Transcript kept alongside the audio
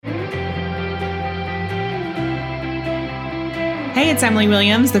Hey, it's Emily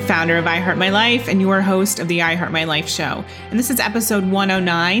Williams, the founder of I Heart My Life and your host of the I Heart My Life show. And this is episode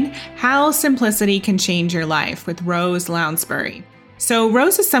 109, How Simplicity Can Change Your Life with Rose Lounsbury. So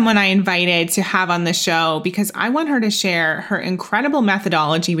Rose is someone I invited to have on the show because I want her to share her incredible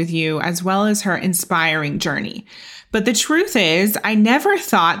methodology with you as well as her inspiring journey. But the truth is, I never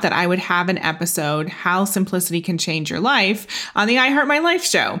thought that I would have an episode, How Simplicity Can Change Your Life, on the I Heart My Life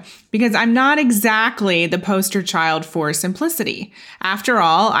show, because I'm not exactly the poster child for simplicity. After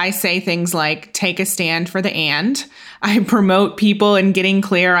all, I say things like, take a stand for the and. I promote people in getting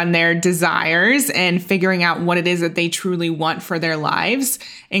clear on their desires and figuring out what it is that they truly want for their lives,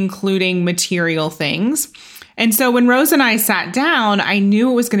 including material things. And so when Rose and I sat down, I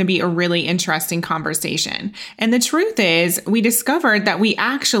knew it was going to be a really interesting conversation. And the truth is, we discovered that we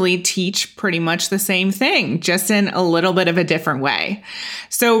actually teach pretty much the same thing, just in a little bit of a different way.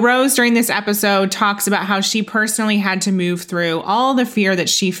 So Rose, during this episode, talks about how she personally had to move through all the fear that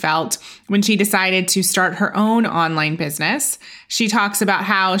she felt when she decided to start her own online business. She talks about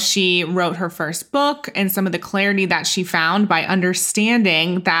how she wrote her first book and some of the clarity that she found by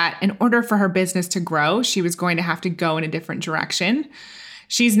understanding that in order for her business to grow, she was going to have to go in a different direction.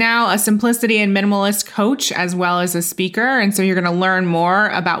 She's now a simplicity and minimalist coach as well as a speaker. And so you're going to learn more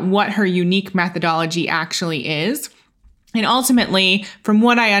about what her unique methodology actually is. And ultimately, from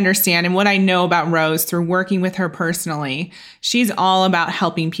what I understand and what I know about Rose through working with her personally, she's all about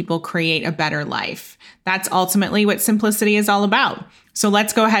helping people create a better life. That's ultimately what simplicity is all about. So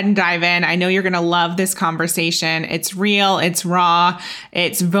let's go ahead and dive in. I know you're going to love this conversation. It's real, it's raw,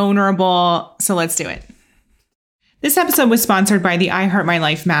 it's vulnerable. So let's do it. This episode was sponsored by the I Heart My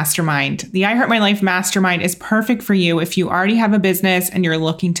Life Mastermind. The I Heart My Life Mastermind is perfect for you if you already have a business and you're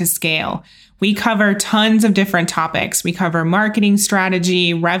looking to scale. We cover tons of different topics. We cover marketing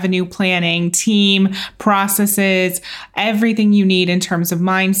strategy, revenue planning, team, processes, everything you need in terms of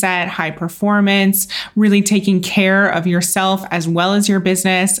mindset, high performance, really taking care of yourself as well as your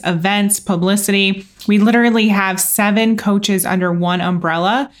business, events, publicity. We literally have 7 coaches under one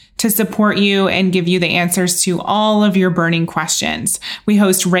umbrella to support you and give you the answers to all of your burning questions. We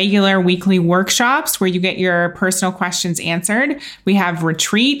host regular weekly workshops where you get your personal questions answered. We have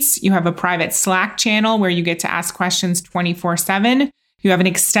retreats. You have a private Slack channel where you get to ask questions 24/7. You have an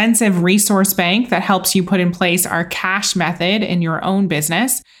extensive resource bank that helps you put in place our cash method in your own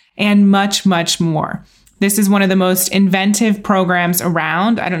business, and much, much more. This is one of the most inventive programs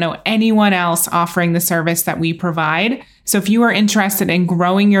around. I don't know anyone else offering the service that we provide. So if you are interested in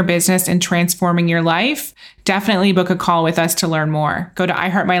growing your business and transforming your life, definitely book a call with us to learn more. Go to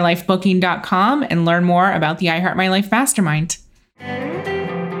iheartmylifebooking.com and learn more about the I Heart My Life Mastermind.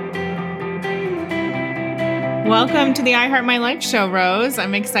 Welcome to the I Heart My Life show, Rose.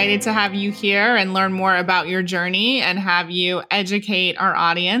 I'm excited to have you here and learn more about your journey and have you educate our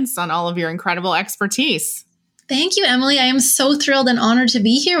audience on all of your incredible expertise. Thank you, Emily. I am so thrilled and honored to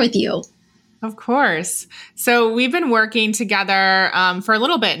be here with you. Of course. So we've been working together for a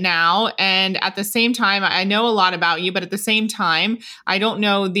little bit now. And at the same time, I know a lot about you, but at the same time, I don't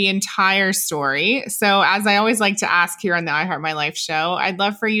know the entire story. So as I always like to ask here on the I Heart My Life show, I'd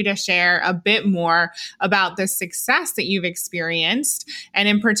love for you to share a bit more about the success that you've experienced, and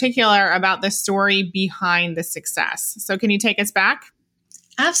in particular about the story behind the success. So can you take us back?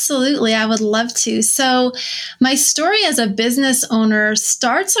 Absolutely. I would love to. So my story as a business owner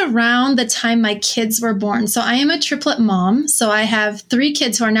starts around the time my kids were born. So I am a triplet mom. So I have 3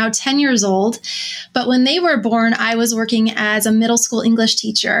 kids who are now 10 years old. But when they were born, I was working as a middle school English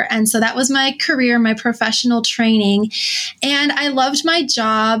teacher. And so that was my career, my professional training. And I loved my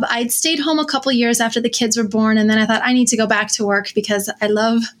job. I'd stayed home a couple years after the kids were born. And then I thought I need to go back to work because I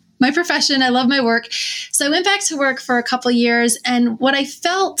love my profession. I love my work. So I went back to work for a couple years. And what I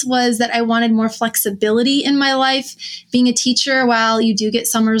felt was that I wanted more flexibility in my life. Being a teacher, while you do get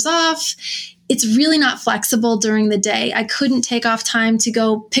summers off, it's really not flexible during the day. I couldn't take off time to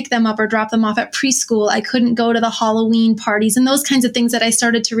go pick them up or drop them off at preschool. I couldn't go to the Halloween parties and those kinds of things that I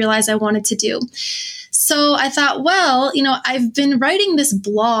started to realize I wanted to do. So I thought, well, I've been writing this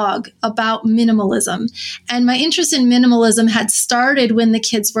blog about minimalism, and my interest in minimalism had started when the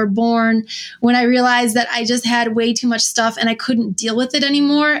kids were born, when I realized that I just had way too much stuff and I couldn't deal with it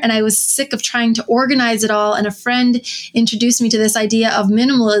anymore. And I was sick of trying to organize it all. And a friend introduced me to this idea of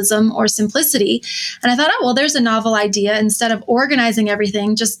minimalism or simplicity. And I thought, oh, well, there's a novel idea. Instead of organizing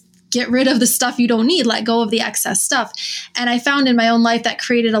everything, just get rid of the stuff you don't need, let go of the excess stuff. And I found in my own life that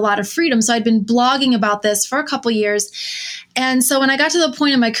created a lot of freedom. So I'd been blogging about this for a couple years. And so when I got to the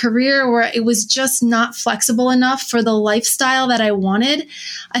point in my career where it was just not flexible enough for the lifestyle that I wanted,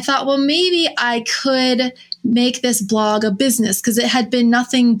 I thought, well, maybe I could make this blog a business, because it had been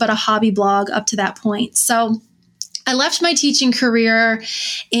nothing but a hobby blog up to that point. So I left my teaching career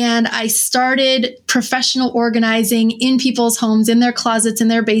and I started professional organizing in people's homes, in their closets, in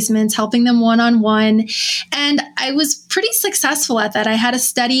their basements, helping them one-on-one. And I was pretty successful at that. I had a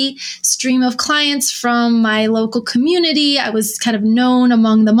steady stream of clients from my local community. I was kind of known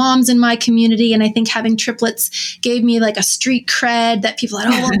among the moms in my community. And I think having triplets gave me like a street cred that people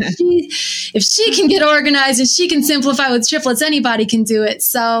had, oh, well, if she can get organized and she can simplify with triplets, anybody can do it.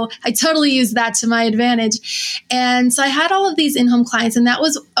 So I totally used that to my advantage. And so I had all of these in-home clients, and that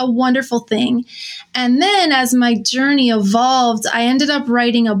was a wonderful thing. And then as my journey evolved, I ended up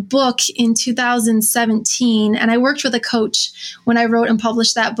writing a book in 2017. And I worked with a coach when I wrote and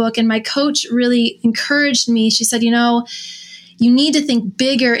published that book. And my coach really encouraged me. She said, you need to think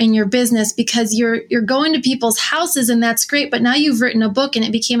bigger in your business, because you're going to people's houses and that's great. But now you've written a book and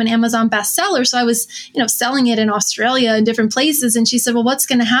it became an Amazon bestseller. So I was, selling it in Australia and different places. And she said, well, what's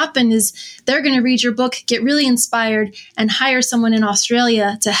going to happen is they're going to read your book, get really inspired, and hire someone in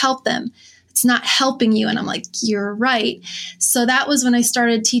Australia to help them. It's not helping you. And I'm like, you're right. So that was when I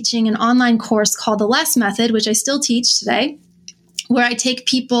started teaching an online course called The Less Method, which I still teach today, where I take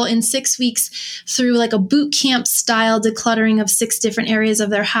people in 6 weeks through like a boot camp style decluttering of 6 different areas of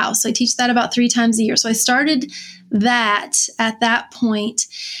their house. So I teach that about 3 times a year. So I started that at that point,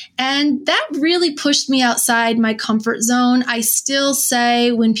 and that really pushed me outside my comfort zone. I still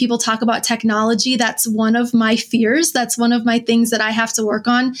say when people talk about technology, that's one of my fears. That's one of my things that I have to work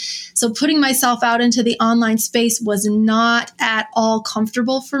on. So putting myself out into the online space was not at all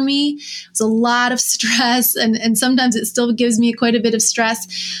comfortable for me. It was a lot of stress, and sometimes it still gives me quite a bit of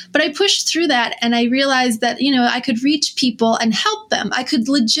stress. But I pushed through that, and I realized that, I could reach people and help them. I could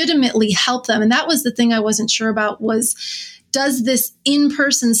legitimately help them. And that was the thing I wasn't sure about, was, does this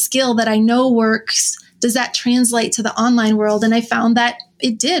in-person skill that I know works, does that translate to the online world? And I found that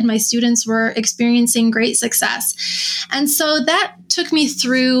it did. My students were experiencing great success. And so that took me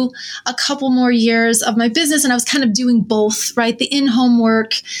through a couple more years of my business, and I was kind of doing both, right? The in-home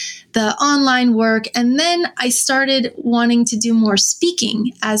work, the online work. And then I started wanting to do more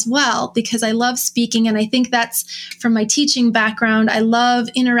speaking as well, because I love speaking. And I think that's from my teaching background. I love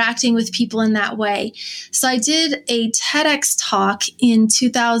interacting with people in that way. So I did a TEDx talk in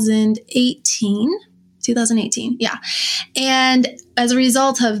 2018. Yeah. And as a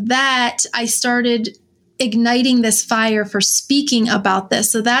result of that, I started igniting this fire for speaking about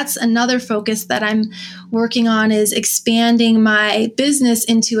this. So that's another focus that I'm working on, is expanding my business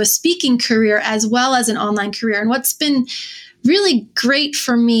into a speaking career as well as an online career. And what's been really great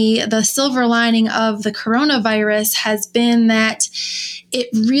for me, the silver lining of the coronavirus, has been that it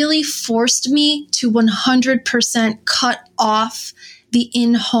really forced me to 100% cut off the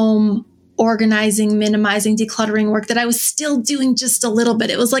in-home organizing, minimizing, decluttering work that I was still doing just a little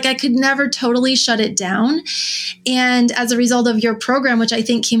bit. It was like I could never totally shut it down. And as a result of your program, which I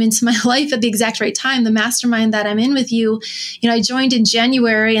think came into my life at the exact right time, the mastermind that I'm in with you, I joined in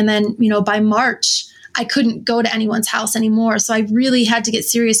January, and then, by March, I couldn't go to anyone's house anymore. So I really had to get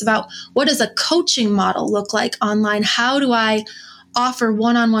serious about, what does a coaching model look like online? How do I offer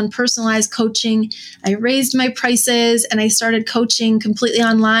one-on-one personalized coaching? I raised my prices and I started coaching completely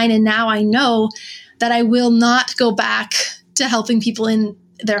online. And now I know that I will not go back to helping people in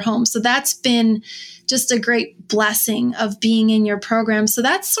their homes. So that's been just a great blessing of being in your program. So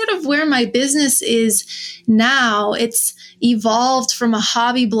that's sort of where my business is now. It's evolved from a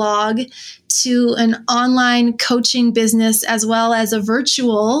hobby blog to an online coaching business, as well as a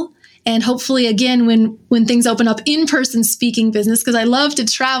virtual, and hopefully, again, when things open up, in-person speaking business, because I love to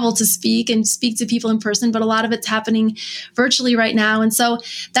travel to speak and speak to people in person, but a lot of it's happening virtually right now. And so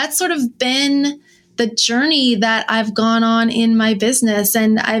that's sort of been the journey that I've gone on in my business.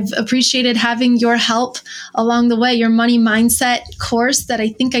 And I've appreciated having your help along the way. Your money mindset course that I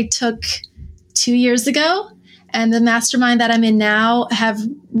think I took 2 years ago, and the mastermind that I'm in now, have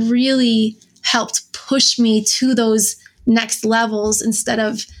really helped push me to those next levels instead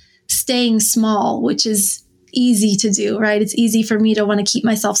of staying small, which is easy to do, right? It's easy for me to want to keep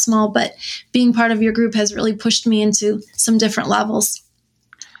myself small, but being part of your group has really pushed me into some different levels.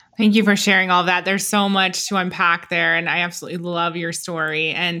 Thank you for sharing all that. There's so much to unpack there, and I absolutely love your story.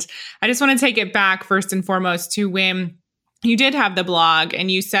 And I just want to take it back first and foremost to when you did have the blog, and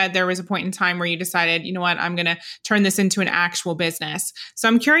you said there was a point in time where you decided, you know what, I'm going to turn this into an actual business. So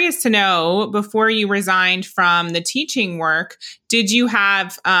I'm curious to know, before you resigned from the teaching work, did you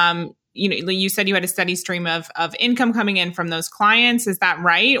have you said you had a steady stream of income coming in from those clients. Is that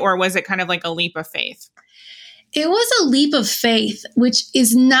right? Or was it kind of like a leap of faith? It was a leap of faith, which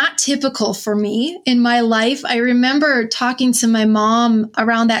is not typical for me in my life. I remember talking to my mom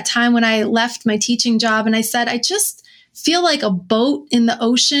around that time when I left my teaching job, and I said, I just feel like a boat in the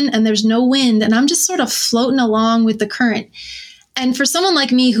ocean and there's no wind, and I'm just sort of floating along with the current. And for someone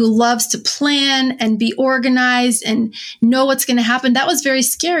like me who loves to plan and be organized and know what's going to happen, that was very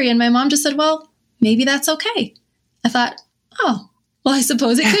scary. And my mom just said, well, maybe that's okay. I thought, oh, well, I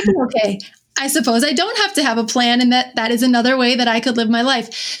suppose it could be okay. I suppose I don't have to have a plan, and that is another way that I could live my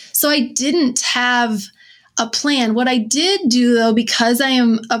life. So I didn't have a plan. What I did do, though, because I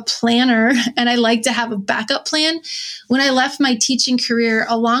am a planner and I like to have a backup plan, when I left my teaching career,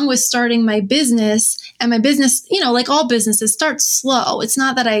 along with starting my business, and my business, like all businesses, starts slow. It's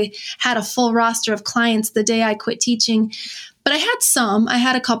not that I had a full roster of clients the day I quit teaching, but I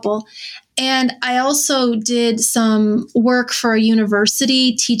had a couple. And I also did some work for a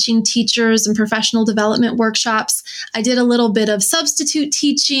university, teaching teachers and professional development workshops. I did a little bit of substitute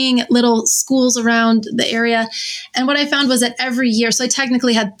teaching at little schools around the area. And what I found was that every year, so I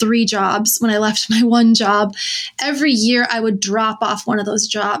technically had 3 jobs when I left my one job. Every year I would drop off one of those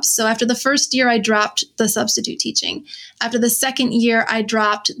jobs. So after the first year, I dropped the substitute teaching. After the second year, I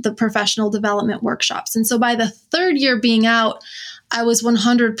dropped the professional development workshops. And so by the third year being out, I was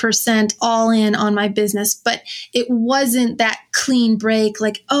 100% all in on my business, but it wasn't that clean break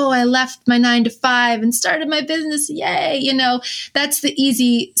like, oh, I left my 9 to 5 and started my business. Yay. That's the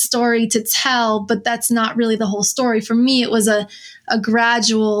easy story to tell, but that's not really the whole story. For me, it was a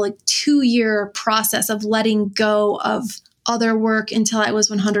gradual 2-year process of letting go of other work until I was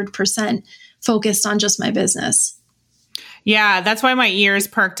 100% focused on just my business. Yeah, that's why my ears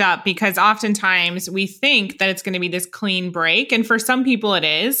perked up, because oftentimes we think that it's going to be this clean break. And for some people it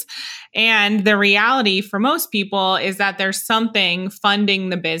is. And the reality for most people is that there's something funding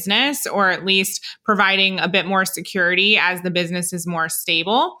the business, or at least providing a bit more security as the business is more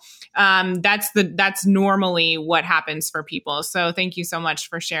stable. That's normally what happens for people. So thank you so much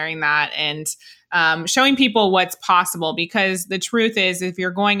for sharing that and showing people what's possible, because the truth is, if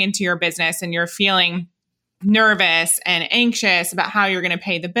you're going into your business and you're feeling nervous and anxious about how you're going to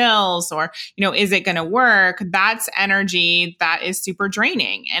pay the bills, or, is it going to work? That's energy that is super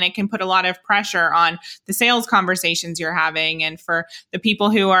draining, and it can put a lot of pressure on the sales conversations you're having. And for the people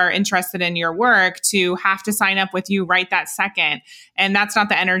who are interested in your work to have to sign up with you right that second. And that's not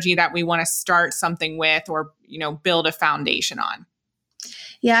the energy that we want to start something with, or, build a foundation on.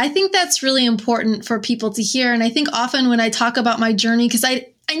 Yeah, I think that's really important for people to hear. And I think often when I talk about my journey, because I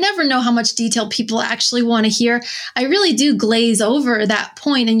never know how much detail people actually want to hear, I really do glaze over that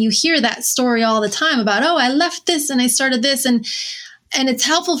point. And you hear that story all the time about, oh, I left this and I started this. And it's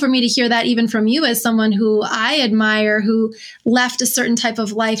helpful for me to hear that even from you, as someone who I admire, who left a certain type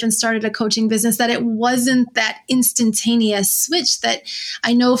of life and started a coaching business, that it wasn't that instantaneous switch that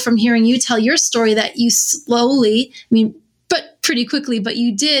I know from hearing you tell your story, that you slowly, but pretty quickly, but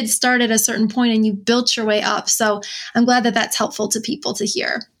you did start at a certain point and you built your way up. So I'm glad that that's helpful to people to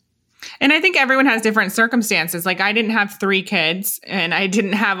hear. And I think everyone has different circumstances. Like, I didn't have 3 kids and I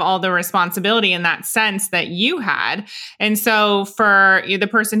didn't have all the responsibility in that sense that you had. And so for the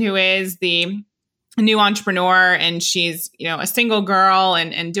person who is the new entrepreneur and she's, a single girl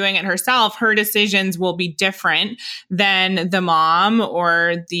and doing it herself, her decisions will be different than the mom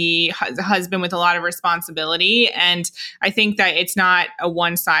or the husband with a lot of responsibility. And I think that it's not a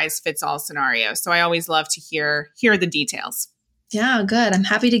one size fits all scenario. So I always love to hear the details. Yeah, good. I'm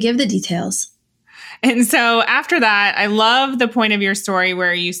happy to give the details. And so after that, I love the point of your story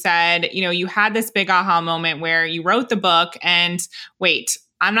where you said, you had this big aha moment where you wrote the book and wait,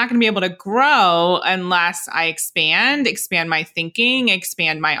 I'm not going to be able to grow unless I expand my thinking,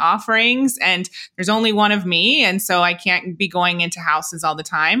 expand my offerings. And there's only one of me. And so I can't be going into houses all the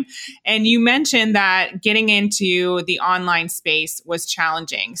time. And you mentioned that getting into the online space was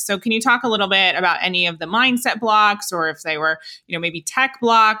challenging. So can you talk a little bit about any of the mindset blocks, or if they were, maybe tech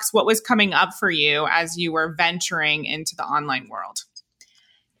blocks? What was coming up for you as you were venturing into the online world?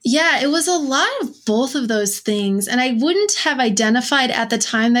 Yeah, it was a lot of both of those things. And I wouldn't have identified at the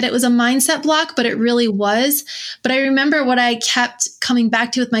time that it was a mindset block, but it really was. But I remember what I kept coming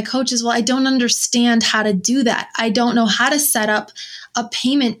back to with my coaches. Well, I don't understand how to do that. I don't know how to set up a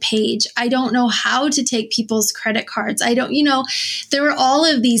payment page. I don't know how to take people's credit cards. There were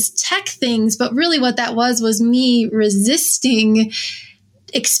all of these tech things, but really what that was me resisting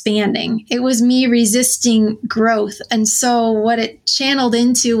expanding. It was me resisting growth. And so what it channeled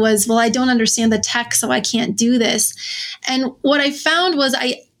into was, well, I don't understand the tech, so I can't do this. And what I found was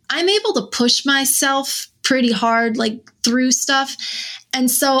I I'm able to push myself pretty hard, like through stuff. And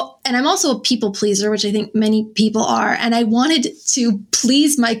I'm also a people pleaser, which I think many people are. And I wanted to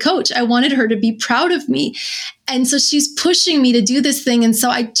please my coach. I wanted her to be proud of me. And so she's pushing me to do this thing. And so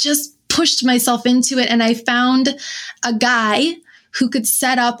I just pushed myself into it. And I found a guy who could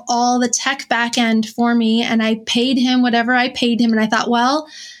set up all the tech back end for me. And I paid him whatever I paid him. And I thought, well,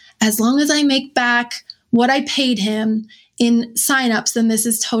 as long as I make back what I paid him in signups, then this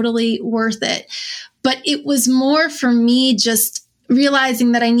is totally worth it. But it was more for me just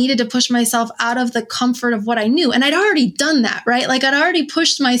realizing that I needed to push myself out of the comfort of what I knew. And I'd already done that, right? Like I'd already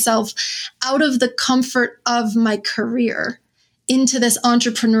pushed myself out of the comfort of my career into this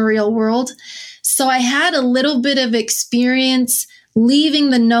entrepreneurial world. So I had a little bit of experience leaving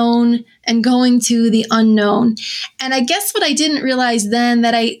the known and going to the unknown. And I guess what I didn't realize then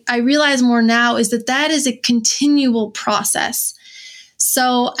that I realize more now is that is a continual process.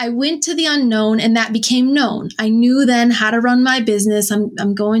 So I went to the unknown and that became known. I knew then how to run my business.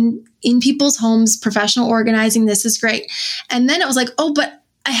 I'm going in people's homes, professional organizing. This is great. And then it was like, oh, but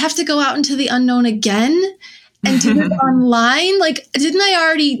I have to go out into the unknown again and do it online. Like, didn't I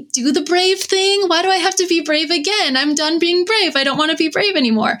already do the brave thing? Why do I have to be brave again? I'm done being brave. I don't want to be brave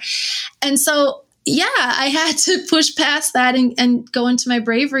anymore. And so, yeah, I had to push past that and go into my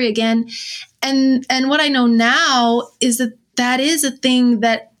bravery again. And what I know now is that is a thing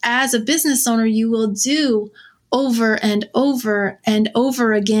that as a business owner, you will do over and over and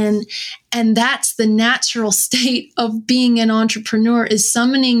over again. And that's the natural state of being an entrepreneur, is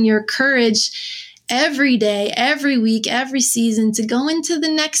summoning your courage every day, every week, every season to go into the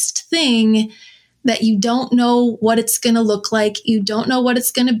next thing that you don't know what it's going to look like. You don't know what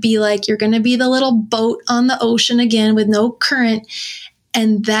it's going to be like. You're going to be the little boat on the ocean again with no current.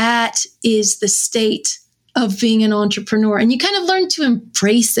 And that is the state of being an entrepreneur. And you kind of learn to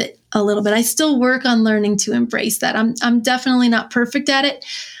embrace it a little bit. I still work on learning to embrace that. I'm definitely not perfect at it,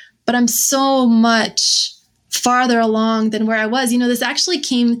 but I'm so much farther along than where I was. You know, this actually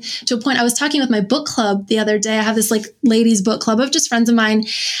came to a point. I was talking with my book club the other day. I have this like ladies book club of just friends of mine.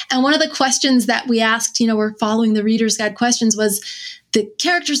 And one of the questions that we asked, you know, we're following the Reader's Guide questions, was the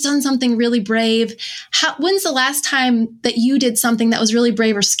character's done something really brave. When's the last time that you did something that was really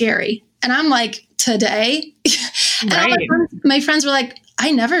brave or scary? And I'm like, today. And right. my friends were like, I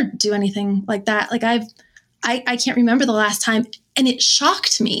never do anything like that. Like I can't remember the last time. And it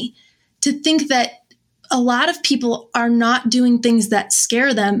shocked me to think that a lot of people are not doing things that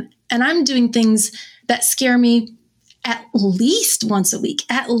scare them. And I'm doing things that scare me at least once a week,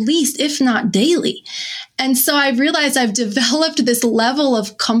 at least, if not daily. And so I've realized I've developed this level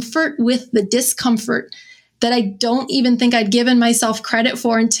of comfort with the discomfort that I don't even think I'd given myself credit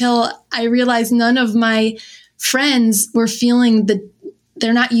for until I realized none of my friends were feeling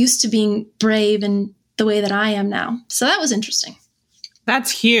they're not used to being brave in the way that I am now. So that was interesting. That's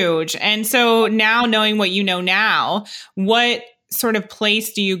huge. And so now, knowing what you know now, what sort of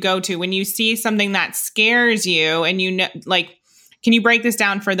place do you go to when you see something that scares you? And you know, like, can you break this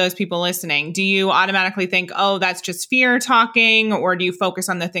down for those people listening? Do you automatically think, oh, that's just fear talking? Or do you focus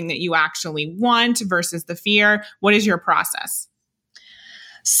on the thing that you actually want versus the fear? What is your process?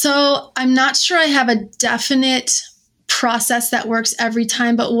 So I'm not sure I have a definite process that works every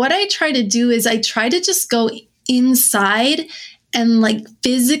time. But what I try to do is I try to just go inside and like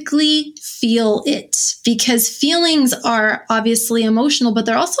physically feel it, because feelings are obviously emotional, but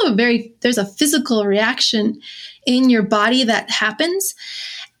they're also there's a physical reaction in your body that happens.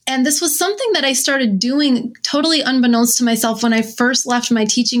 And this was something that I started doing totally unbeknownst to myself when I first left my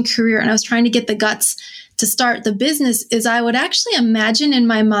teaching career and I was trying to get the guts to start the business, is I would actually imagine in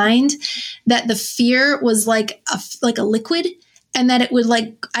my mind that the fear was like a liquid, and that it would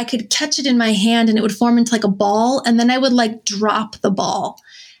like, I could catch it in my hand and it would form into like a ball. And then I would like drop the ball.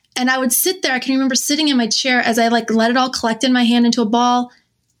 And I would sit there. I can remember sitting in my chair as I like let it all collect in my hand into a ball,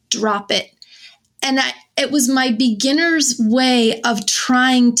 drop it. And it was my beginner's way of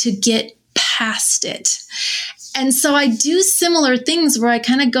trying to get past it. And so I do similar things where I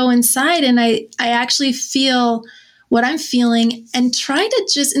kind of go inside and I actually feel what I'm feeling and try to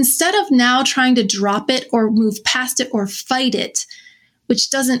just, instead of now trying to drop it or move past it or fight it, which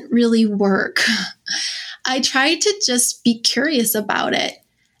doesn't really work, I try to just be curious about it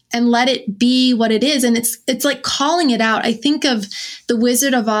and let it be what it is. And it's like calling it out. I think of The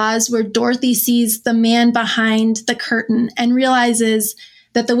Wizard of Oz, where Dorothy sees the man behind the curtain and realizes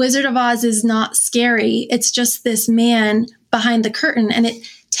that the Wizard of Oz is not scary. It's just this man behind the curtain. And it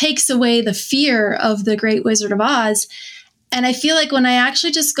takes away the fear of the Great Wizard of Oz. And I feel like when I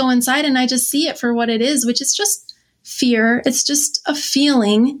actually just go inside and I just see it for what it is, which is just fear, it's just a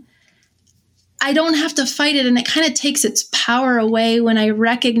feeling, I don't have to fight it. And it kind of takes its power away when I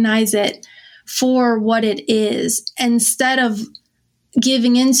recognize it for what it is, instead of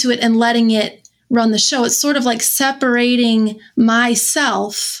giving into it and letting it run the show. It's sort of like separating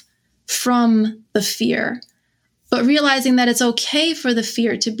myself from the fear, but realizing that it's okay for the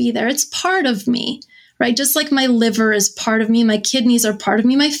fear to be there. It's part of me, right? Just like my liver is part of me, my kidneys are part of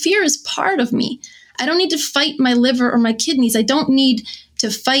me, my fear is part of me. I don't need to fight my liver or my kidneys. I don't need to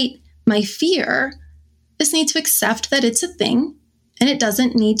fight my fear. I just need to accept that it's a thing and it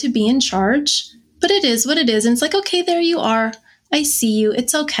doesn't need to be in charge, but it is what it is. And it's like, okay, there you are. I see you.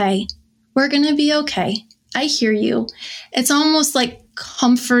 It's okay. We're going to be okay. I hear you. It's almost like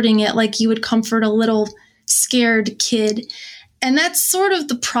comforting it, like you would comfort a little scared kid. And that's sort of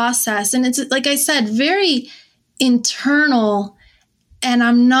the process. And it's, like I said, very internal, and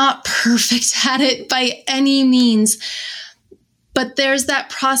I'm not perfect at it by any means. But there's that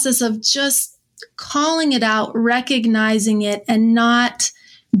process of just calling it out, recognizing it, and not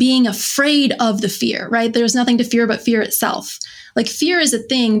being afraid of the fear, right? There's nothing to fear but fear itself. Like, fear is a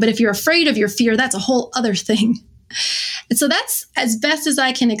thing, but if you're afraid of your fear, that's a whole other thing. And so that's as best as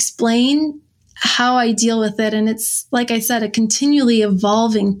I can explain how I deal with it. And it's, like I said, a continually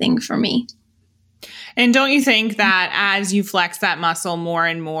evolving thing for me. And don't you think that as you flex that muscle more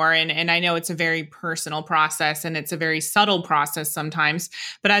and more, and I know it's a very personal process and it's a very subtle process sometimes,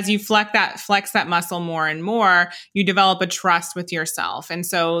 but as you flex that muscle more and more, you develop a trust with yourself. And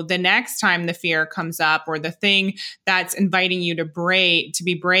so the next time the fear comes up, or the thing that's inviting you to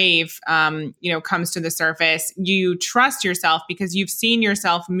be brave, comes to the surface, you trust yourself because you've seen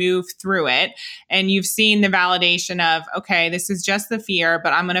yourself move through it, and you've seen the validation of, okay, this is just the fear,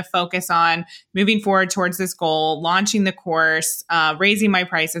 but I'm going to focus on moving forward towards this goal, launching the course, raising my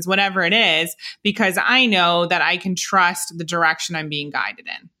prices, whatever it is, because I know that I can trust the direction I'm being guided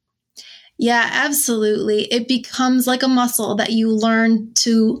in. Yeah, absolutely. It becomes like a muscle that you learn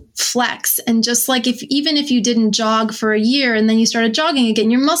to flex. And just like even if you didn't jog for a year and then you started jogging again,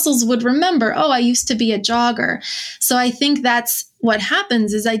 your muscles would remember, oh, I used to be a jogger. So I think that's what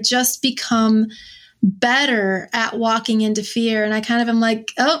happens, is I just become better at walking into fear. And I kind of am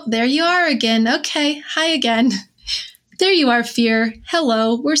like, oh, there you are again. Okay. Hi again. There you are, fear.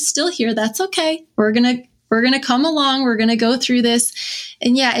 Hello. We're still here. That's okay. We're going to come along. We're going to go through this.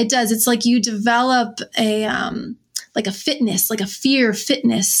 And yeah, it does. It's like you develop like a fitness, like a fear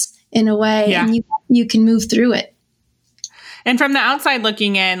fitness in a way, yeah. And you can move through it. And from the outside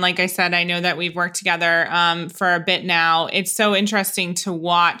looking in, like I said, I know that we've worked together for a bit now. It's so interesting to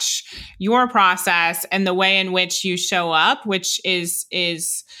watch your process and the way in which you show up, which is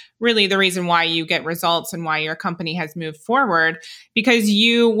really the reason why you get results and why your company has moved forward, because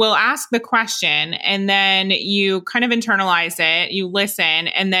you will ask the question and then you kind of internalize it, you listen,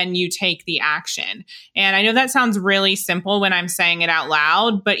 and then you take the action. And I know that sounds really simple when I'm saying it out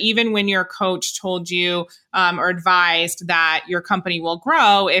loud, but even when your coach told you or advised that your company will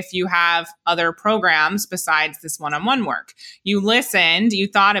grow if you have other programs besides this one-on-one work, you listened, you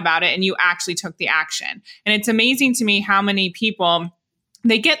thought about it, and you actually took the action. And it's amazing to me how many people,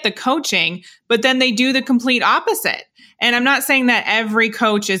 they get the coaching, but then they do the complete opposite. And I'm not saying that every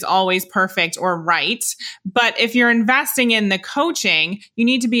coach is always perfect or right, but if you're investing in the coaching, you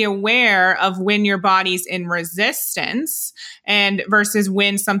need to be aware of when your body's in resistance and versus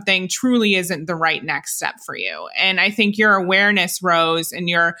when something truly isn't the right next step for you. And I think your awareness, Rose, and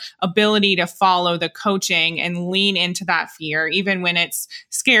your ability to follow the coaching and lean into that fear, even when it's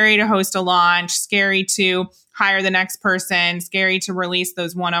scary to host a launch, scary to hire the next person, scary to release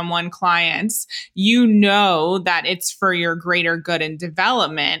those one-on-one clients, you know that it's for your greater good and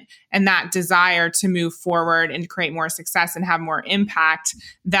development, and that desire to move forward and create more success and have more impact,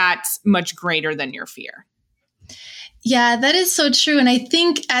 that's much greater than your fear. Yeah, that is so true. And I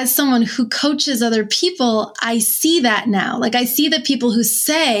think as someone who coaches other people, I see that now. Like, I see the people who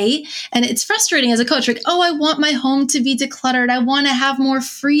say, and it's frustrating as a coach, like, oh, I want my home to be decluttered. I want to have more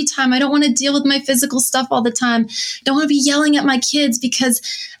free time. I don't want to deal with my physical stuff all the time. I don't want to be yelling at my kids because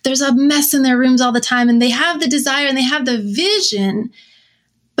there's a mess in their rooms all the time. And they have the desire and they have the vision,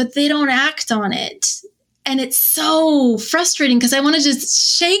 but they don't act on it. And it's so frustrating because I want to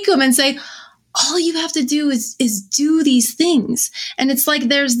just shake them and say, all you have to do is do these things. And it's like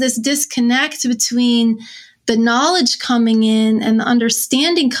there's this disconnect between the knowledge coming in and the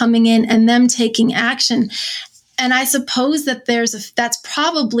understanding coming in and them taking action. And I suppose that that's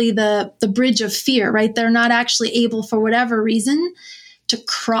probably the bridge of fear, right? They're not actually able, for whatever reason, to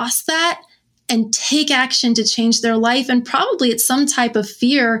cross that and take action to change their life. And probably it's some type of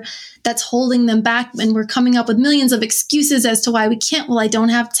fear that's holding them back. And we're coming up with millions of excuses as to why we can't. Well, I don't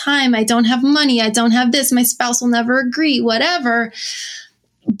have time. I don't have money. I don't have this. My spouse will never agree, whatever.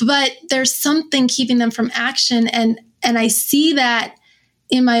 But there's something keeping them from action. And I see that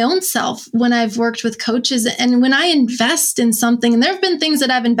in my own self when I've worked with coaches and when I invest in something. And there have been things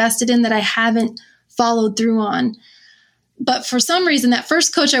that I've invested in that I haven't followed through on. But for some reason, that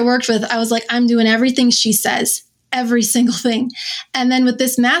first coach I worked with, I was like, I'm doing everything she says, every single thing. And then with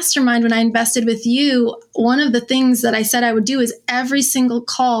this mastermind, when I invested with you, one of the things that I said I would do is every single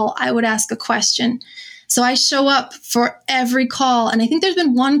call, I would ask a question. So I show up for every call. And I think there's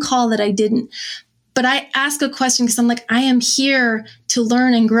been one call that I didn't. But I ask a question because I'm like, I am here to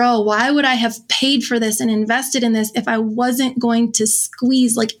learn and grow. Why would I have paid for this and invested in this if I wasn't going to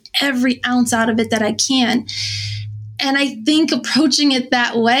squeeze like every ounce out of it that I can? And I think approaching it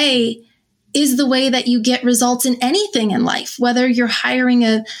that way is the way that you get results in anything in life, whether you're hiring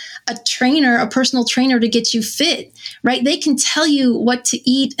a trainer, a personal trainer to get you fit, right? They can tell you what to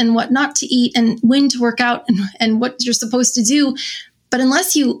eat and what not to eat and when to work out and what you're supposed to do. But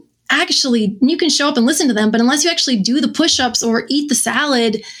unless you actually, you can show up and listen to them, but unless you actually do the push-ups or eat the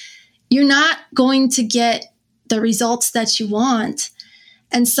salad, you're not going to get the results that you want.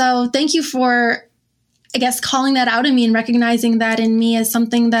 And so thank you for, I guess, calling that out in me and recognizing that in me as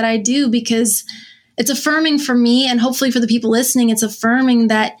something that I do, because it's affirming for me and hopefully for the people listening, it's affirming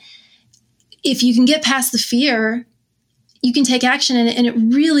that if you can get past the fear, you can take action and it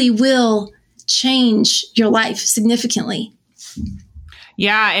really will change your life significantly.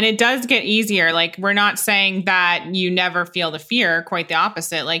 Yeah. And it does get easier. Like, we're not saying that you never feel the fear, quite the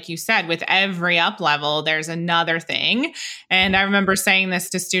opposite. Like you said, with every up level, there's another thing. And I remember saying this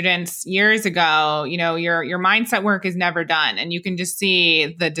to students years ago, you know, your mindset work is never done. And you can just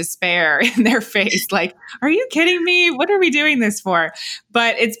see the despair in their face. Like, are you kidding me? What are we doing this for?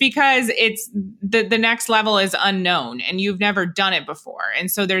 But it's because it's the next level is unknown and you've never done it before.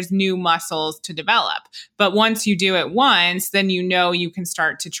 And so there's new muscles to develop. But once you do it once, then you know you can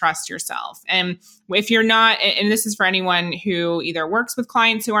start to trust yourself. And if you're not, and this is for anyone who either works with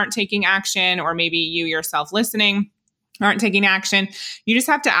clients who aren't taking action, or maybe you yourself listening aren't taking action, you just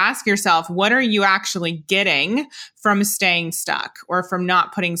have to ask yourself, what are you actually getting from staying stuck or from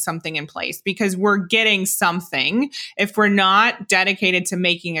not putting something in place? Because we're getting something. If we're not dedicated to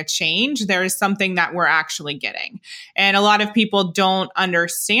making a change, there is something that we're actually getting. And a lot of people don't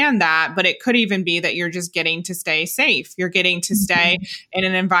understand that, but it could even be that you're just getting to stay safe. You're getting to stay in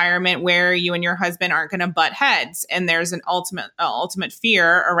an environment where you and your husband aren't going to butt heads. And there's an ultimate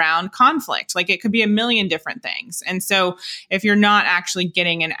fear around conflict. Like, it could be a million different things. And so if you're not actually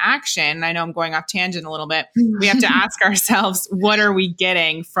getting an action, I know I'm going off tangent a little bit, we have to ask ourselves, what are we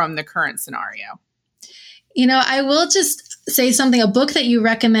getting from the current scenario? You know, I will just say something, a book that you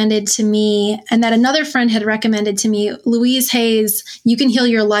recommended to me and that another friend had recommended to me, Louise Hay's You Can Heal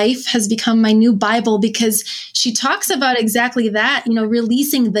Your Life, has become my new Bible, because she talks about exactly that, you know,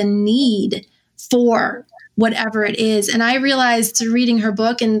 releasing the need for whatever it is. And I realized through reading her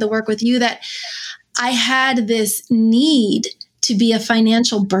book and the work with you that I had this need to be a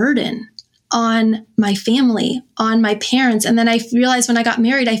financial burden on my family, on my parents. And then I realized when I got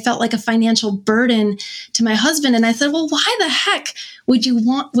married, I felt like a financial burden to my husband. And I said, well, why the heck would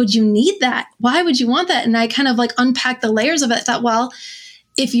you need that? Why would you want that? And I kind of like unpacked the layers of it. I thought, well,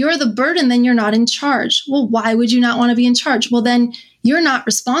 if you're the burden, then you're not in charge. Well, why would you not want to be in charge? Well, then you're not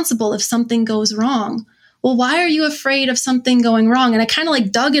responsible if something goes wrong. Well, why are you afraid of something going wrong? And I kind of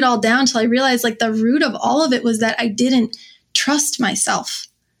like dug it all down till I realized like the root of all of it was that I didn't trust myself.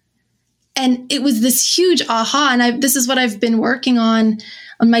 And it was this huge aha. And this is what I've been working on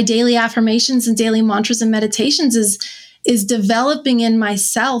my daily affirmations and daily mantras and meditations is developing in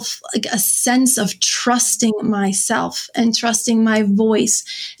myself like a sense of trusting myself and trusting my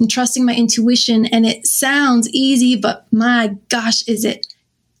voice and trusting my intuition. And it sounds easy, but my gosh, is it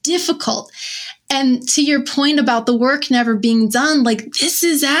difficult. And to your point about the work never being done, like this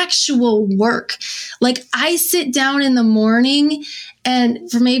is actual work. Like I sit down in the morning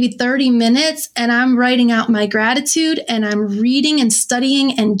and for maybe 30 minutes and I'm writing out my gratitude and I'm reading and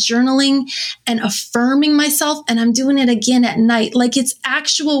studying and journaling and affirming myself. And I'm doing it again at night. Like it's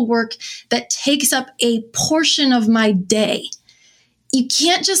actual work that takes up a portion of my day. You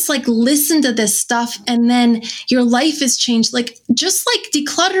can't just like listen to this stuff and then your life is changed. Like just like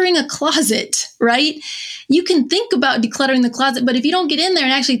decluttering a closet, right? You can think about decluttering the closet, but if you don't get in there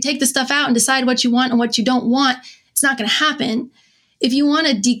and actually take the stuff out and decide what you want and what you don't want, it's not going to happen. If you want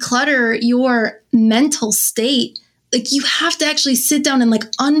to declutter your mental state, like you have to actually sit down and like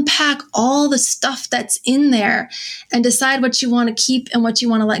unpack all the stuff that's in there and decide what you want to keep and what you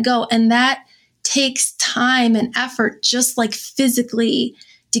want to let go. And that takes time and effort, just like physically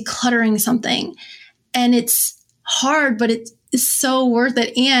decluttering something. And it's hard, but it is so worth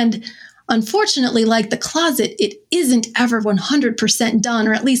it. And unfortunately, like the closet, it isn't ever 100% done,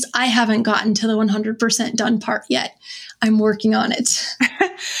 or at least I haven't gotten to the 100% done part yet. I'm working on it.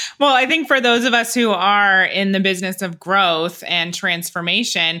 Well, I think for those of us who are in the business of growth and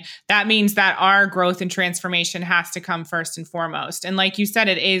transformation, that means that our growth and transformation has to come first and foremost. And like you said,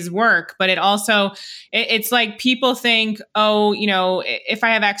 it is work, but it's like people think, oh, if I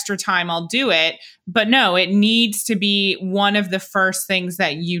have extra time, I'll do it. But no, it needs to be one of the first things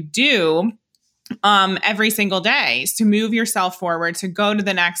that you do every single day, is to move yourself forward, to go to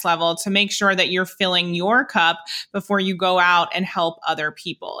the next level, to make sure that you're filling your cup before you go out and help other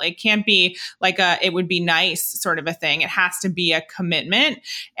people. It can't be like it would be nice sort of a thing. It has to be a commitment.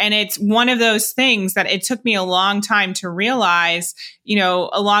 And it's one of those things that it took me a long time to realize,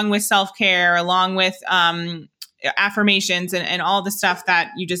 along with self-care, along with, affirmations and all the stuff that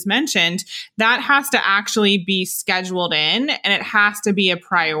you just mentioned, that has to actually be scheduled in, and it has to be a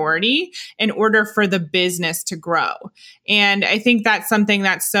priority in order for the business to grow. And I think that's something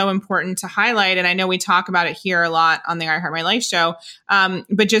that's so important to highlight. And I know we talk about it here a lot on the I Heart My Life show,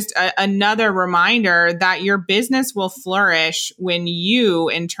 but just another reminder that your business will flourish when you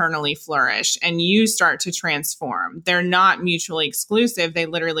internally flourish and you start to transform. They're not mutually exclusive. They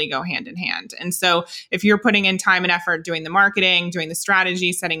literally go hand in hand. And so if you're putting in time and effort doing the marketing, doing the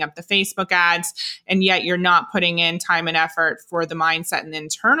strategy, setting up the Facebook ads, and yet you're not putting in time and effort for the mindset and the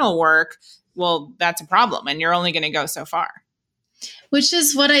internal work, well, that's a problem. And you're only going to go so far. Which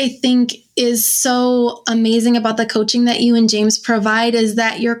is what I think is so amazing about the coaching that you and James provide, is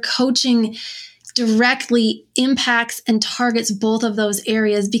that your coaching directly impacts and targets both of those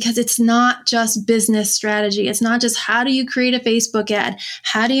areas, because it's not just business strategy. It's not just how do you create a Facebook ad?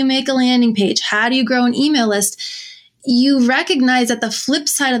 How do you make a landing page? How do you grow an email list? You recognize that the flip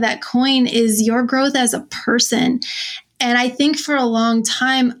side of that coin is your growth as a person. And I think for a long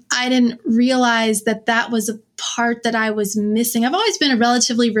time, I didn't realize that that was a part that I was missing. I've always been a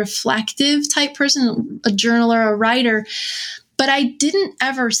relatively reflective type person, a journaler, a writer, but I didn't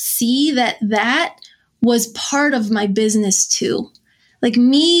ever see that that was part of my business too. Like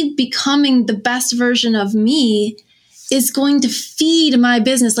me becoming the best version of me is going to feed my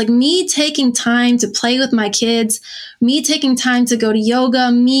business. Like me taking time to play with my kids, me taking time to go to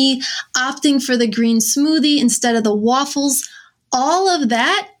yoga, me opting for the green smoothie instead of the waffles, all of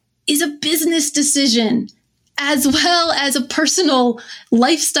that is a business decision as well as a personal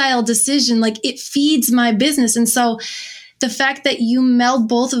lifestyle decision. Like it feeds my business. And so the fact that you meld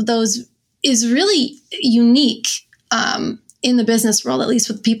both of those is really unique in the business world, at least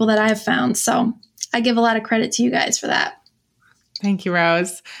with people that I've found. So I give a lot of credit to you guys for that. Thank you,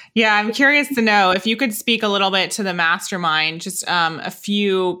 Rose. Yeah, I'm curious to know if you could speak a little bit to the mastermind, just a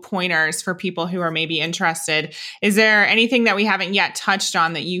few pointers for people who are maybe interested. Is there anything that we haven't yet touched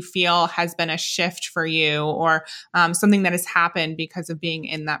on that you feel has been a shift for you, or something that has happened because of being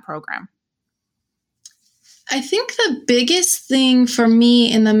in that program? I think the biggest thing for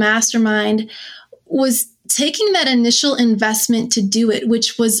me in the mastermind was taking that initial investment to do it,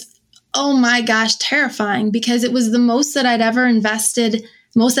 which was, oh my gosh, terrifying, because it was the most that I'd ever invested,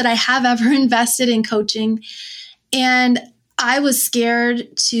 most that I have ever invested in coaching. And I was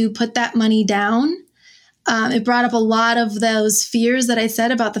scared to put that money down. It brought up a lot of those fears that I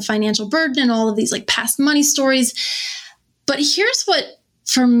said about the financial burden and all of these like past money stories. But here's what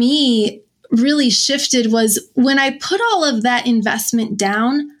for me really shifted was when I put all of that investment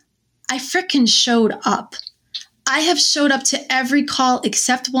down, I frickin' showed up. I have showed up to every call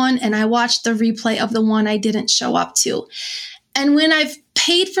except one, and I watched the replay of the one I didn't show up to. And when I've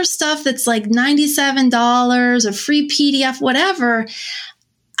paid for stuff that's like $97 or free PDF, whatever,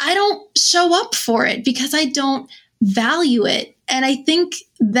 I don't show up for it because I don't value it. And I think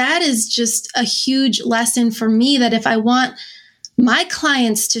that is just a huge lesson for me, that if I want my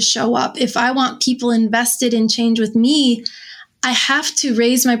clients to show up, if I want people invested in change with me, I have to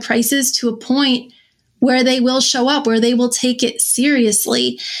raise my prices to a point where they will show up, where they will take it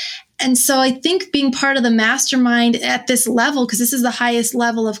seriously. And so I think being part of the mastermind at this level, because this is the highest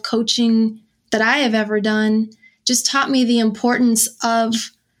level of coaching that I have ever done, just taught me the importance of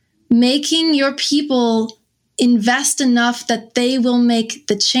making your people invest enough that they will make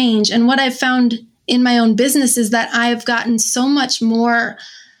the change. And what I've found in my own business is that I've gotten so much more, I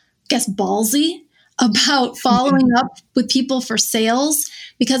guess, ballsy about following up with people for sales,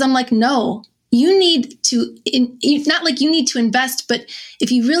 because I'm like, no, you need to, not like you need to invest, but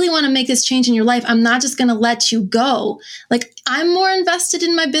if you really want to make this change in your life, I'm not just going to let you go. Like, I'm more invested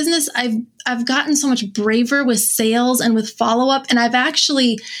in my business. I've gotten so much braver with sales and with follow-up. And I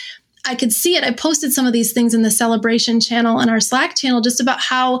could see it. I posted some of these things in the Celebration channel and our Slack channel just about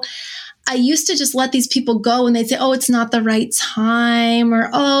how I used to just let these people go and they'd say, oh, it's not the right time, or,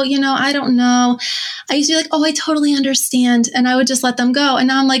 oh, I don't know. I used to be like, oh, I totally understand. And I would just let them go. And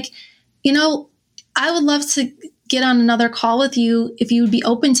now I'm like, I would love to get on another call with you if you would be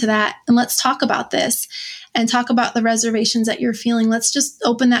open to that. And let's talk about this and talk about the reservations that you're feeling. Let's just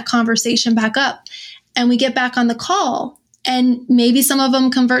open that conversation back up. And we get back on the call. And maybe some of them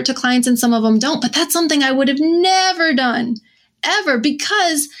convert to clients and some of them don't. But that's something I would have never done, ever,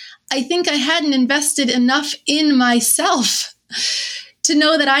 because I think I hadn't invested enough in myself to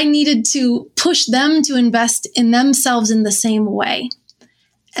know that I needed to push them to invest in themselves in the same way.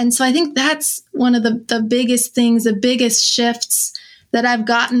 And so I think that's one of the biggest things, the biggest shifts that I've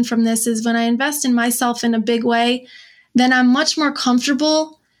gotten from this is when I invest in myself in a big way, then I'm much more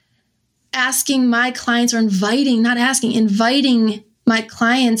comfortable asking my clients, or inviting my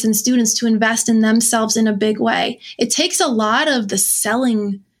clients and students to invest in themselves in a big way. It takes a lot of the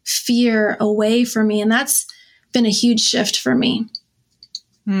selling fear away from me. And that's been a huge shift for me.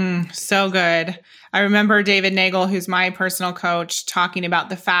 So good. I remember David Nagel, who's my personal coach, talking about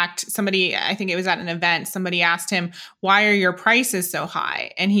the fact I think it was at an event, somebody asked him, why are your prices so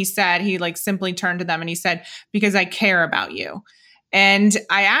high? And he said, he simply turned to them and he said, because I care about you. And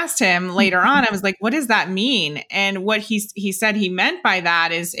I asked him later on, I was like, what does that mean? And what he said he meant by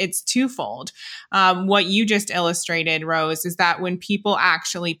that is it's twofold. What you just illustrated, Rose, is that when people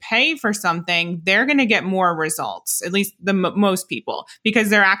actually pay for something, they're going to get more results, at least most people, because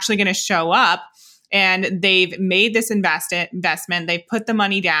they're actually going to show up and they've made this investment, they've put the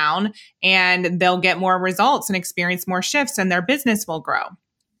money down, and they'll get more results and experience more shifts, and their business will grow.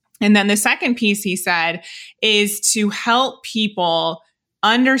 And then the second piece he said is to help people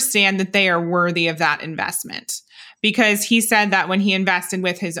understand that they are worthy of that investment. Because he said that when he invested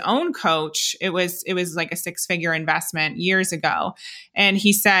with his own coach, it was like a 6-figure investment years ago. And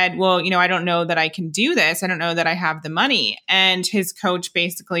he said, well, I don't know that I can do this. I don't know that I have the money. And his coach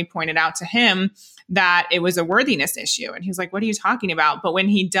basically pointed out to him that it was a worthiness issue. And he was like, what are you talking about? But when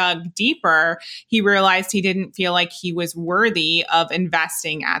he dug deeper, he realized he didn't feel like he was worthy of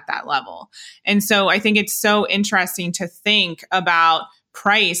investing at that level. And so I think it's so interesting to think about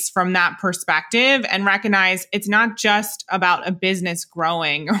price from that perspective and recognize it's not just about a business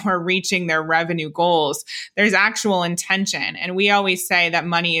growing or reaching their revenue goals. There's actual intention. And we always say that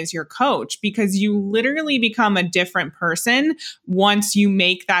money is your coach, because you literally become a different person once you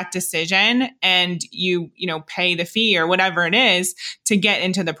make that decision and you pay the fee or whatever it is to get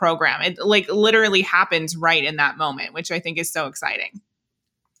into the program. It literally happens right in that moment, which I think is so exciting.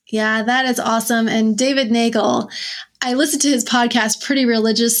 Yeah, that is awesome. And David Nagel, I listened to his podcast pretty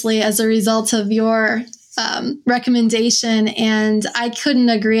religiously as a result of your recommendation. And I couldn't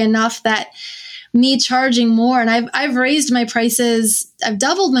agree enough that me charging more, and I've raised my prices, I've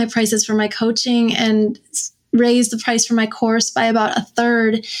doubled my prices for my coaching and raised the price for my course by about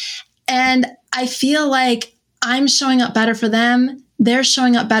 1/3. And I feel like I'm showing up better for them. They're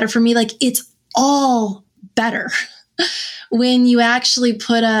showing up better for me. Like, it's all better when you actually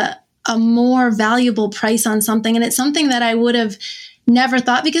put a more valuable price on something. And it's something that I would have never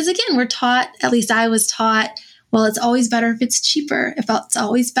thought, because again, we're taught, at least I was taught, well, it's always better if it's cheaper. It's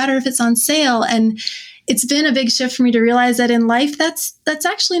always better if it's on sale. And it's been a big shift for me to realize that in life, that's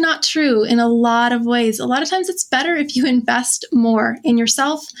actually not true in a lot of ways. A lot of times it's better if you invest more in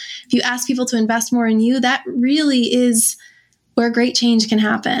yourself. If you ask people to invest more in you, that really is where great change can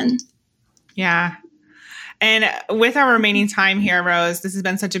happen. Yeah. And with our remaining time here, Rose, this has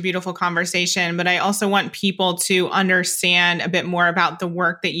been such a beautiful conversation, but I also want people to understand a bit more about the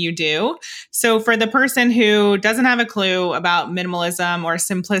work that you do. So for the person who doesn't have a clue about minimalism or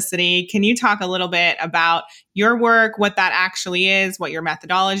simplicity, can you talk a little bit about your work, what that actually is, what your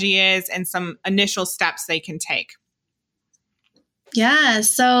methodology is, and some initial steps they can take? Yeah,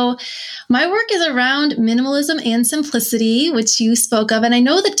 so my work is around minimalism and simplicity, which you spoke of. And I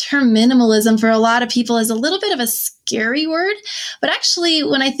know the term minimalism for a lot of people is a little bit of a scary word, but actually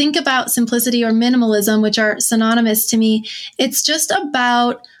when I think about simplicity or minimalism, which are synonymous to me, it's just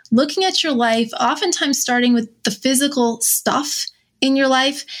about looking at your life, oftentimes starting with the physical stuff in your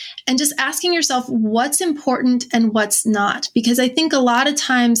life and just asking yourself what's important and what's not. Because I think a lot of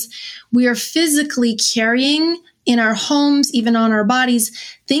times we are physically carrying in our homes, even on our bodies,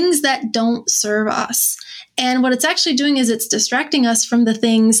 things that don't serve us. And what it's actually doing is it's distracting us from the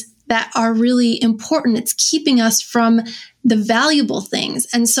things that are really important. It's keeping us from the valuable things.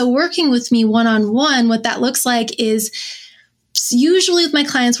 And so working with me one-on-one, what that looks like is usually with my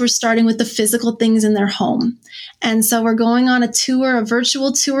clients, we're starting with the physical things in their home. And so we're going on a tour, a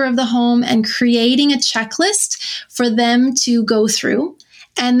virtual tour of the home, and creating a checklist for them to go through.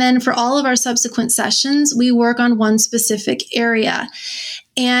 And then for all of our subsequent sessions, we work on one specific area.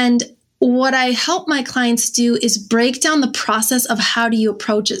 And what I help my clients do is break down the process of how do you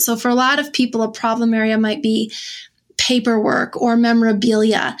approach it. So for a lot of people, a problem area might be paperwork or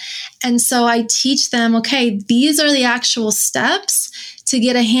memorabilia. And so I teach them, okay, these are the actual steps to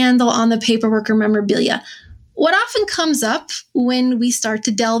get a handle on the paperwork or memorabilia. What often comes up when we start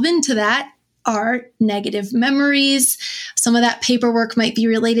to delve into that are negative memories. Some of that paperwork might be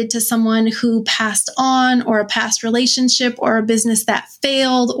related to someone who passed on, or a past relationship, or a business that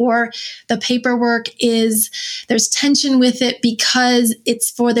failed, or the paperwork there's tension with it because it's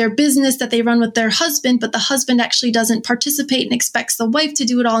for their business that they run with their husband, but the husband actually doesn't participate and expects the wife to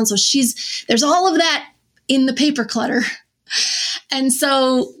do it all. And so there's all of that in the paper clutter. And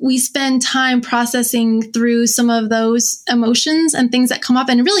so we spend time processing through some of those emotions and things that come up.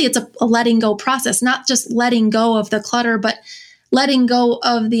 And really, it's a letting go process, not just letting go of the clutter, but letting go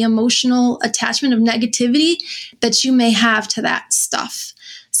of the emotional attachment of negativity that you may have to that stuff.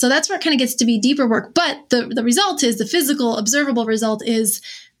 So that's where it kind of gets to be deeper work. But the result is, the physical, observable result is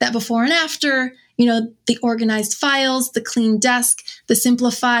that before and after, the organized files, the clean desk, the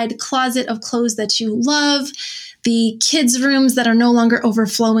simplified closet of clothes that you love, the kids' rooms that are no longer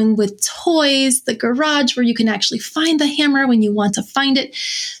overflowing with toys, the garage where you can actually find the hammer when you want to find it.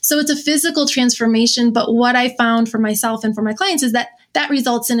 So it's a physical transformation. But what I found for myself and for my clients is that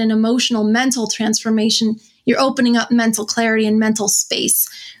results in an emotional, mental transformation. You're opening up mental clarity and mental space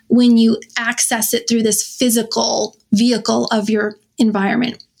when you access it through this physical vehicle of your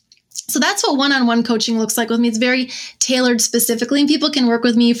environment. So that's what one-on-one coaching looks like with me. It's very tailored specifically, and people can work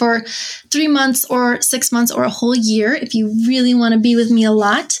with me for 3 months or 6 months or a whole year if you really want to be with me a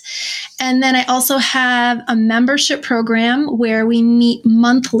lot. And then I also have a membership program where we meet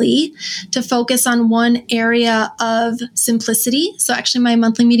monthly to focus on one area of simplicity. So actually my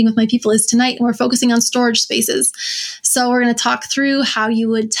monthly meeting with my people is tonight, and we're focusing on storage spaces. So we're going to talk through how you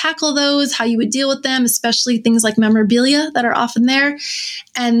would tackle those, how you would deal with them, especially things like memorabilia that are often there.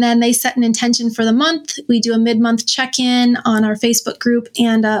 And then they set an intention for the month. We do a mid-month check-in on our Facebook group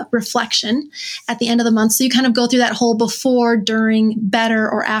and a reflection at the end of the month. So you kind of go through that whole before, during, better,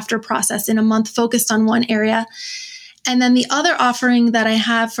 or after process in a month focused on one area. And then the other offering that I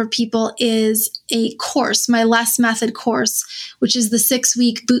have for people is a course, my Less Method course, which is the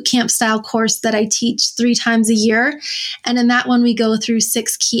 6-week boot camp style course that I teach 3 times a year. And in that one, we go through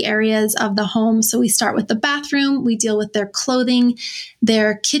 6 key areas of the home. So we start with the bathroom, we deal with their clothing,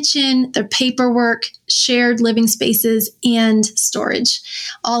 their kitchen, their paperwork, shared living spaces, and storage,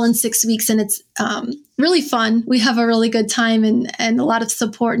 all in 6 weeks. And it's really fun. We have a really good time and a lot of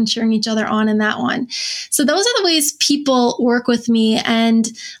support and cheering each other on in that one. So those are the ways people work with me. And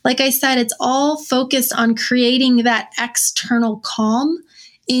like I said, it's all focused on creating that external calm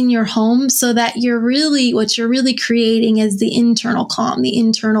in your home so that what you're really creating is the internal calm, the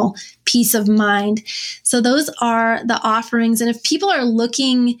internal peace of mind. So those are the offerings. And if people are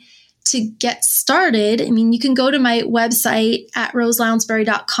looking to get started, you can go to my website at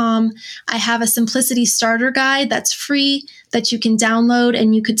roselounsbury.com. I have a simplicity starter guide that's free that you can download,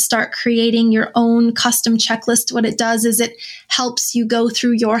 and you could start creating your own custom checklist. What it does is it helps you go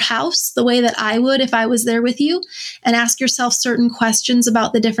through your house the way that I would if I was there with you, and ask yourself certain questions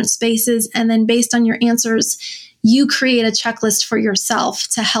about the different spaces. And then based on your answers, you create a checklist for yourself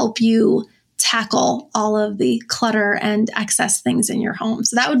to help you tackle all of the clutter and excess things in your home.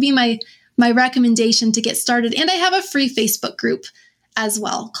 So that would be my recommendation to get started. And I have a free Facebook group as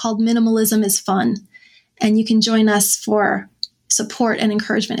well called Minimalism is Fun. And you can join us for support and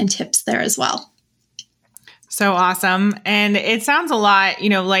encouragement and tips there as well. So awesome. And it sounds a lot,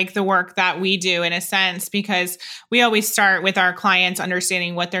 like the work that we do in a sense, because we always start with our clients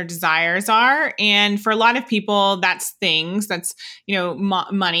understanding what their desires are. And for a lot of people, that's things, that's,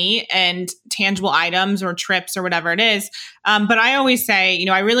 money and tangible items or trips or whatever it is. But I always say,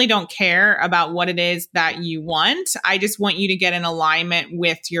 I really don't care about what it is that you want. I just want you to get in alignment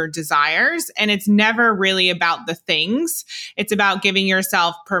with your desires. And it's never really about the things. It's about giving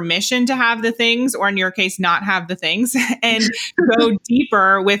yourself permission to have the things, or in your case, not have the things, and go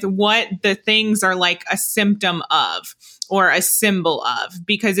deeper with what the things are like a symptom of or a symbol of,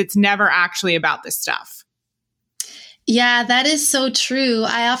 because it's never actually about the stuff. Yeah, that is so true.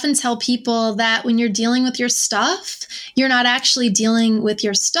 I often tell people that when you're dealing with your stuff, you're not actually dealing with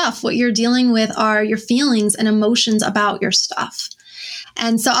your stuff. What you're dealing with are your feelings and emotions about your stuff.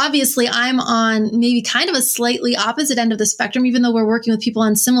 And so obviously I'm on maybe kind of a slightly opposite end of the spectrum, even though we're working with people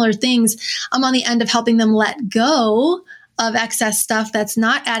on similar things. I'm on the end of helping them let go of excess stuff that's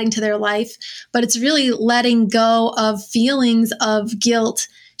not adding to their life, but it's really letting go of feelings of guilt,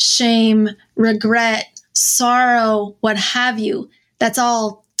 shame, regret, sorrow, what have you. That's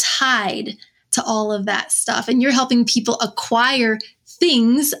all tied to all of that stuff. And you're helping people acquire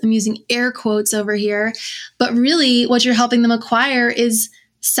things. I'm using air quotes over here, but really what you're helping them acquire is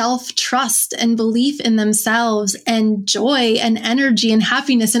self-trust and belief in themselves and joy and energy and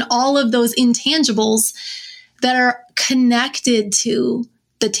happiness and all of those intangibles that are connected to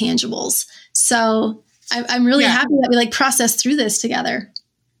the tangibles. So I'm really happy that we process through this together.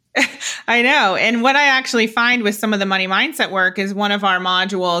 I know. And what I actually find with some of the money mindset work is one of our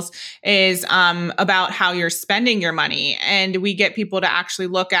modules is about how you're spending your money. And we get people to actually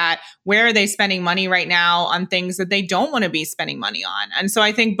look at where are they spending money right now on things that they don't want to be spending money on. And so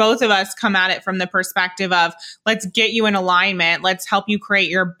I think both of us come at it from the perspective of let's get you in alignment. Let's help you create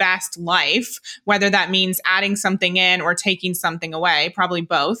your best life, whether that means adding something in or taking something away, probably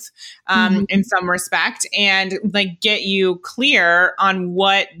both in some respect, and get you clear on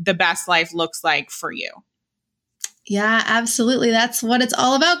what the best life looks like for you. Yeah, absolutely. That's what it's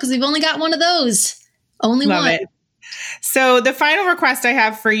all about because we've only got one of those. Only Love one. It. So the final request I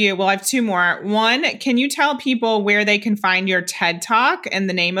have for you, well, I have two more. One, can you tell people where they can find your TED Talk and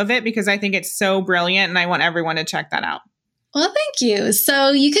the name of it? Because I think it's so brilliant and I want everyone to check that out. Well, thank you. So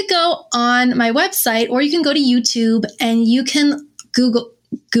you could go on my website or you can go to YouTube and you can Google.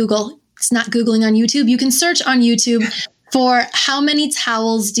 It's not Googling on YouTube. You can search on YouTube for how many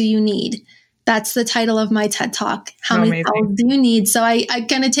towels do you need? That's the title of my TED Talk. How many towels do you need? So I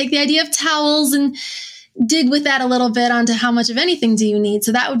kind of take the idea of towels and dig with that a little bit onto how much of anything do you need.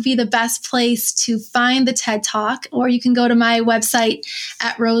 So that would be the best place to find the TED Talk. Or you can go to my website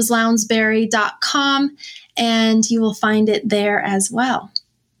at roselounsbury.com and you will find it there as well.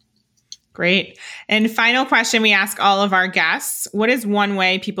 Great. And final question we ask all of our guests. What is one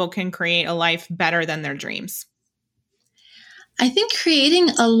way people can create a life better than their dreams? I think creating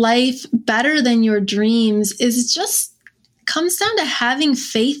a life better than your dreams comes down to having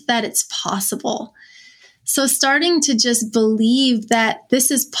faith that it's possible. So starting to just believe that this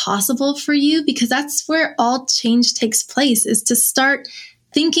is possible for you, because that's where all change takes place, is to start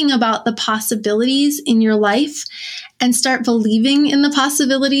thinking about the possibilities in your life and start believing in the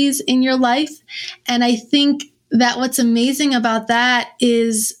possibilities in your life. And I think that what's amazing about that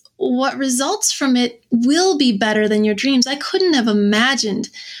is what results from it will be better than your dreams. I couldn't have imagined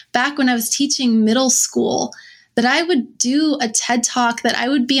back when I was teaching middle school that I would do a TED Talk, that I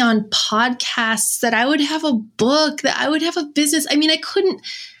would be on podcasts, that I would have a book, that I would have a business. I mean, I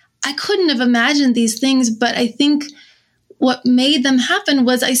couldn't have imagined these things, but I think what made them happen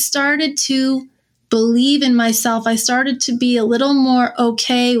was I started to believe in myself. I started to be a little more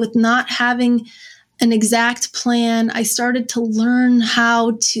okay with not having an exact plan. I started to learn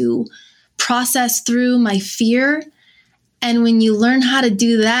how to process through my fear. And when you learn how to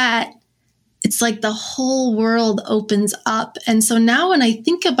do that, it's like the whole world opens up. And so now when I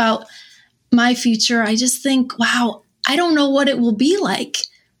think about my future, I just think, wow, I don't know what it will be like,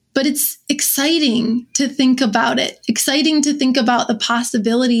 but it's exciting to think about it, exciting to think about the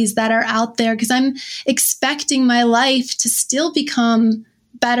possibilities that are out there, because I'm expecting my life to still become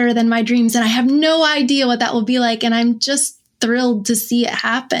better than my dreams. And I have no idea what that will be like. And I'm just thrilled to see it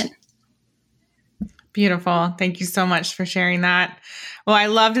happen. Beautiful. Thank you so much for sharing that. Well, I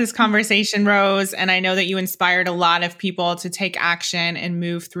loved this conversation, Rose, and I know that you inspired a lot of people to take action and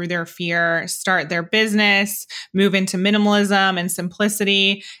move through their fear, start their business, move into minimalism and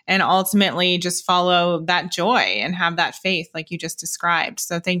simplicity, and ultimately just follow that joy and have that faith like you just described.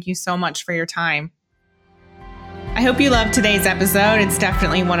 So thank you so much for your time. I hope you loved today's episode. It's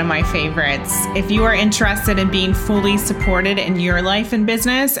definitely one of my favorites. If you are interested in being fully supported in your life and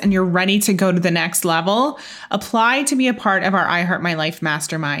business and you're ready to go to the next level, apply to be a part of our I Heart My Life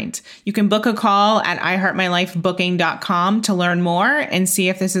Mastermind. You can book a call at iheartmylifebooking.com to learn more and see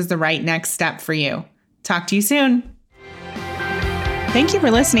if this is the right next step for you. Talk to you soon. Thank you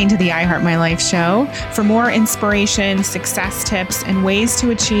for listening to the I Heart My Life show. For more inspiration, success tips, and ways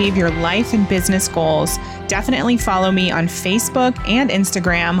to achieve your life and business goals, definitely follow me on Facebook and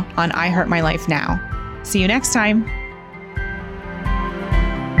Instagram on I Heart My Life Now. See you next time.